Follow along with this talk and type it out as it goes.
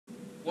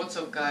What's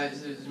up,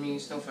 guys? It is me,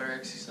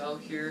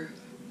 SnowfighterXXL here.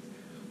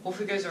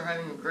 Hopefully you guys are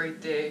having a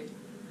great day.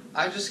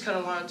 I just kind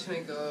of wanted to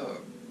make a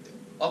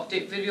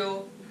update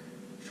video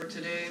for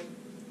today,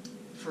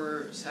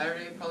 for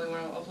Saturday probably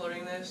when I'm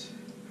uploading this.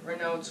 Right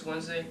now it's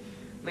Wednesday,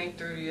 May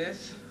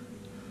 30th.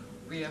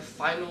 We have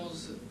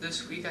finals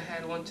this week. I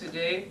had one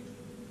today,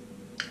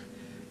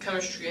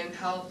 chemistry and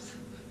health,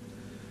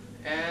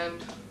 and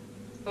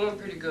it went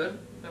pretty good.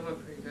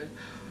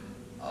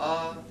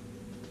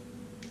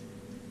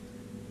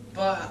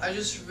 But I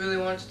just really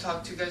wanted to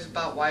talk to you guys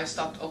about why I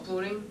stopped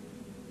uploading,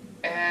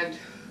 and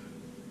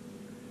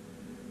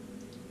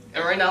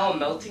right now I'm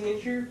melting in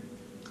here,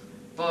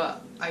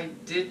 but I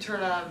did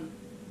turn on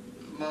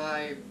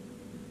I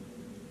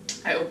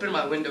opened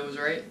my windows,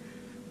 right?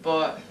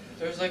 But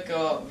there's like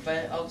a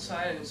vent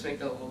outside and it's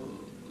making a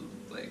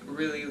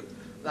really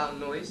loud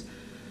noise.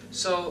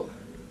 So,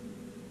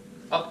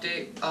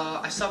 update,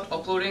 I stopped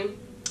uploading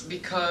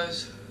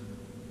because,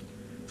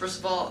 first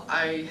of all,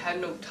 I had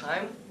no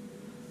time.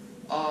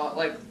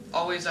 Like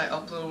always, I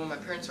upload when my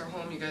parents are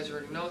home. You guys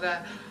already know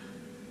that.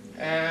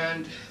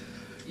 And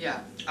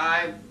yeah,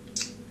 I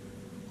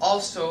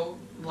also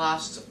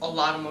lost a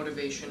lot of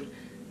motivation.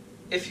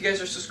 If you guys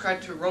are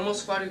subscribed to Romo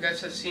Squad, you guys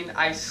have seen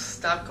I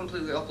stopped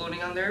completely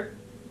uploading on there.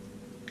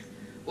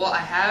 Well,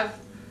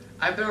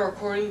 I've been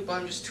recording, but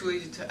I'm just too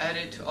lazy to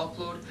edit, to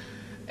upload,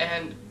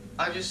 and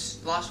I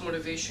just lost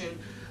motivation.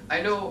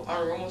 I know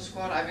on Romo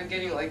Squad, I've been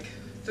getting like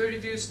 30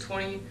 views,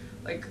 20,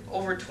 like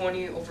over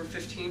 20, over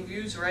 15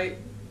 views, right?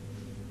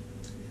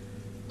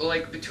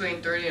 Like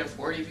between 30 and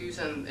 40 views,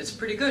 and it's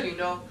pretty good, you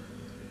know?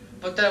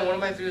 But then one of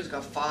my videos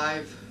got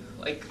 5,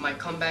 like my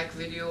comeback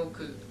video,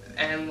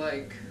 and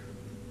like,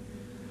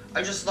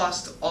 I just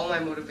lost all my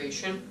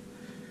motivation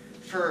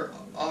for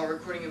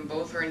recording in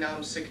both. Right now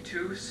I'm sick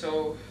too,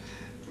 so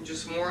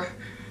just more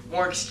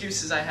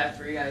excuses I have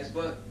for you guys.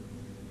 But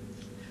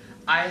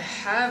I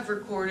have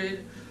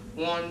recorded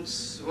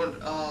once,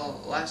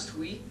 last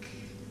week,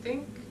 I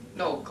think?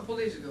 No, a couple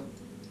days ago.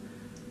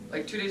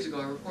 Like 2 days ago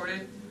I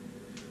recorded.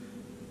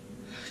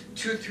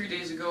 2 or 3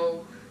 days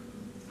ago,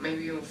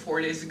 maybe even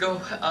 4 days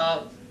ago,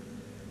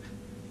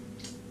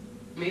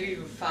 maybe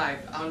even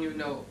 5, I don't even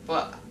know,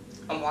 but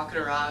I'm walking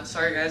around.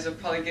 Sorry guys, I'm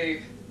probably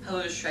getting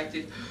hella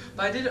distracted,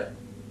 but I did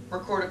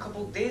record a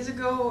couple days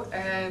ago,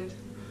 and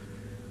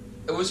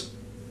it was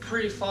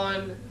pretty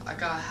fun. I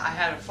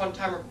had a fun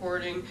time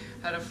recording,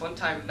 had a fun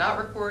time not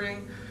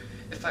recording.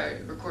 If I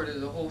recorded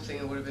the whole thing,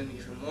 it would have been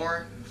even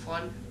more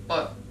fun,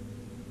 but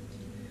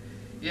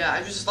yeah,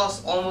 I just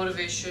lost all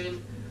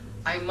motivation.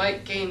 I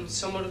might gain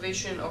some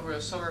motivation over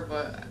the summer,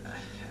 but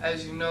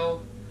as you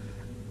know,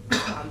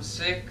 I'm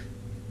sick,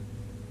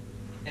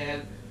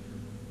 and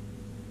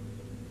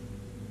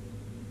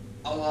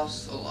I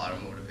lost a lot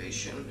of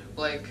motivation.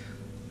 Like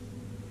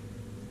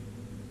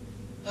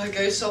I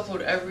used to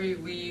upload every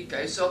week.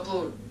 I used to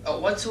upload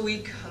once a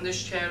week on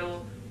this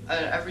channel,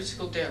 and every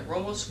single day at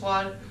Romo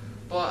Squad,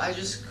 but I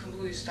just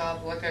completely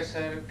stopped, like I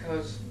said,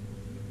 because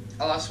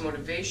I lost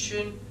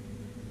motivation.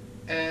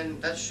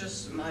 And that's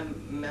just my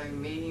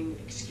main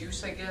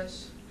excuse, I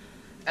guess.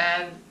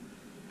 And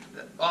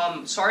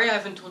sorry I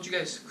haven't told you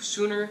guys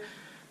sooner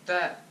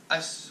that I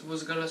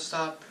was gonna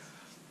stop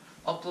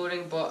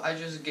uploading, but I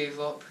just gave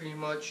up pretty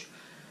much.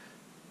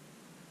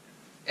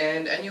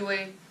 And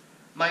anyway,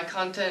 my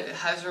content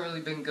hasn't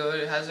really been good.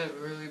 It hasn't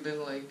really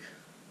been like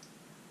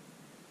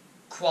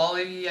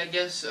quality, I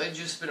guess. I've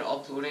just been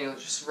uploading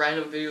just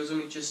random videos of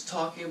me just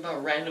talking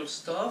about random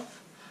stuff.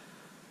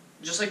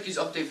 Just like these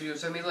update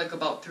videos, I made like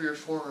about 3 or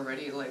 4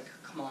 already, like,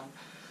 come on.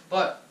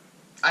 But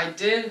I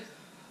did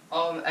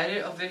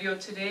edit a video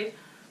today,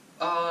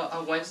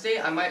 on Wednesday.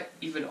 I might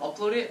even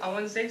upload it on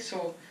Wednesday,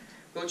 so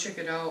go check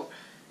it out.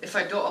 If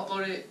I don't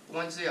upload it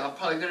Wednesday, I'm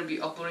probably going to be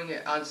uploading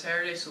it on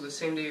Saturday, so the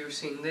same day you're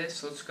seeing this,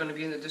 so it's going to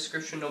be in the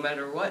description no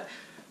matter what.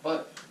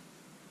 But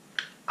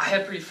I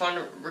had pretty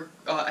fun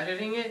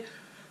editing it,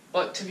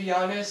 but to be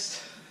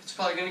honest, it's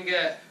probably going to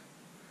get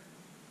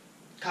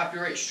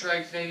copyright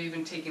strikes, maybe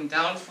even taken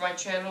down for my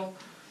channel,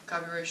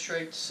 copyright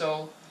strikes,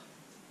 so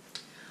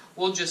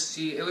we'll just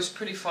see. It was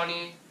pretty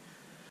funny,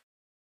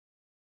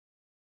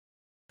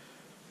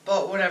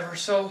 but whatever.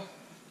 So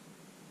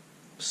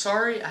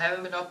sorry I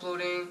haven't been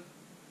uploading.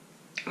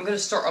 I'm gonna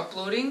start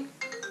uploading.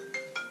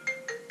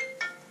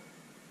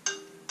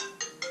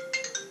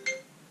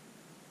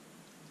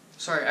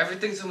 Sorry,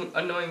 everything's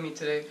annoying me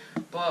today,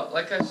 but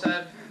like I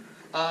said,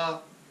 I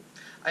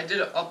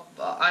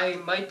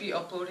might be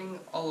uploading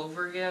all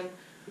over again,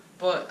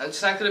 but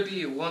it's not going to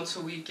be once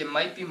a week. It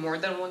might be more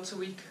than once a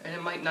week, and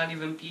it might not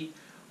even be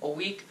a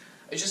week.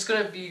 It's just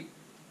going to be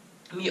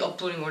me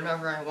uploading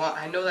whenever I want.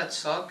 I know that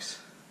sucks,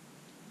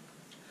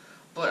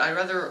 but I'd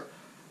rather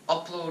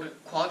upload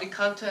quality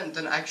content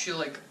than actually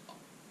like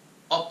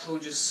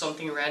upload just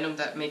something random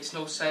that makes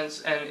no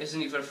sense and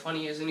isn't even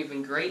funny, isn't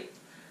even great.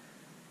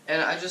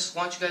 And I just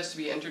want you guys to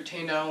be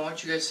entertained. I don't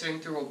want you guys sitting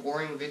through a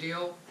boring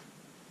video.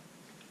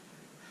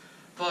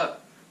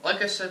 But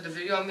like I said, the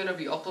video I'm going to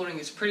be uploading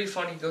is pretty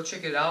funny. Go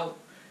check it out.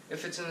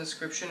 if it's in the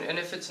description. And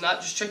if it's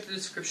not, just check the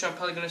description. I'm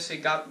probably going to say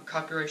got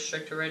copyright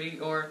striked already,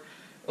 or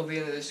it'll be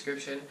in the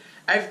description.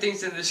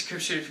 Everything's in the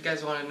description if you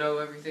guys want to know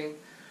everything.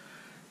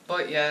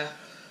 But yeah,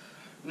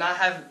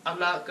 I'm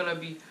not going to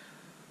be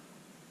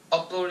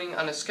uploading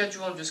on a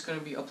schedule. I'm just going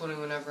to be uploading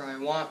whenever I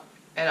want.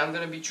 And I'm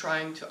going to be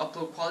trying to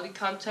upload quality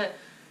content.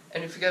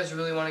 And if you guys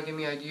really want to give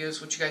me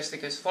ideas, what you guys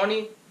think is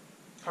funny,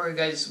 or you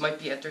guys might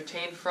be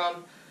entertained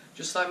from,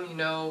 just let me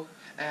know,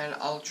 and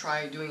I'll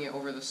try doing it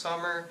over the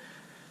summer.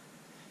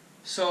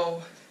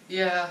 So,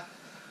 yeah,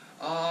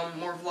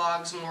 more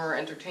vlogs, more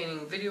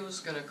entertaining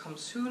videos gonna come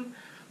soon,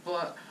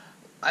 but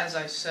as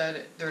I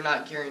said, they're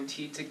not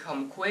guaranteed to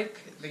come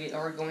quick. They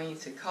are going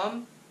to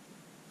come,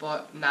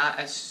 but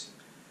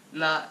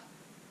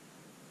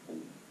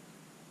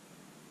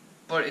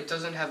but it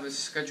doesn't have a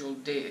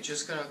scheduled date. It's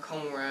just gonna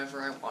come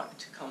wherever I want it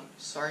to come.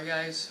 Sorry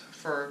guys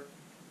for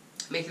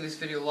making this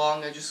video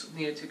long. I just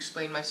needed to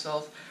explain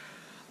myself.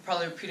 I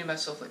probably repeated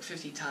myself like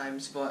 50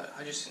 times, but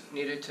I just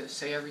needed to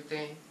say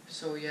everything.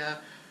 So yeah,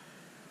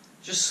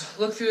 just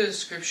look through the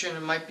description.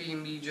 It might be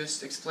me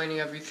just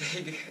explaining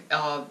everything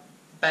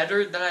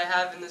better than I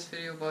have in this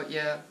video, but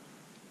yeah.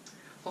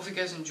 Hope you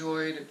guys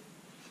enjoyed.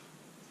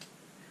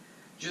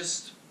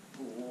 Just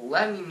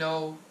let me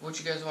know what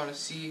you guys want to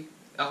see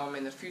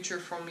in the future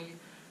from me,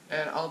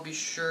 and I'll be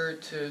sure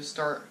to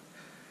start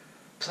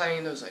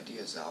planning those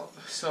ideas out.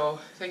 So,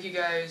 thank you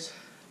guys.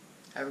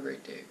 Have a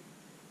great day.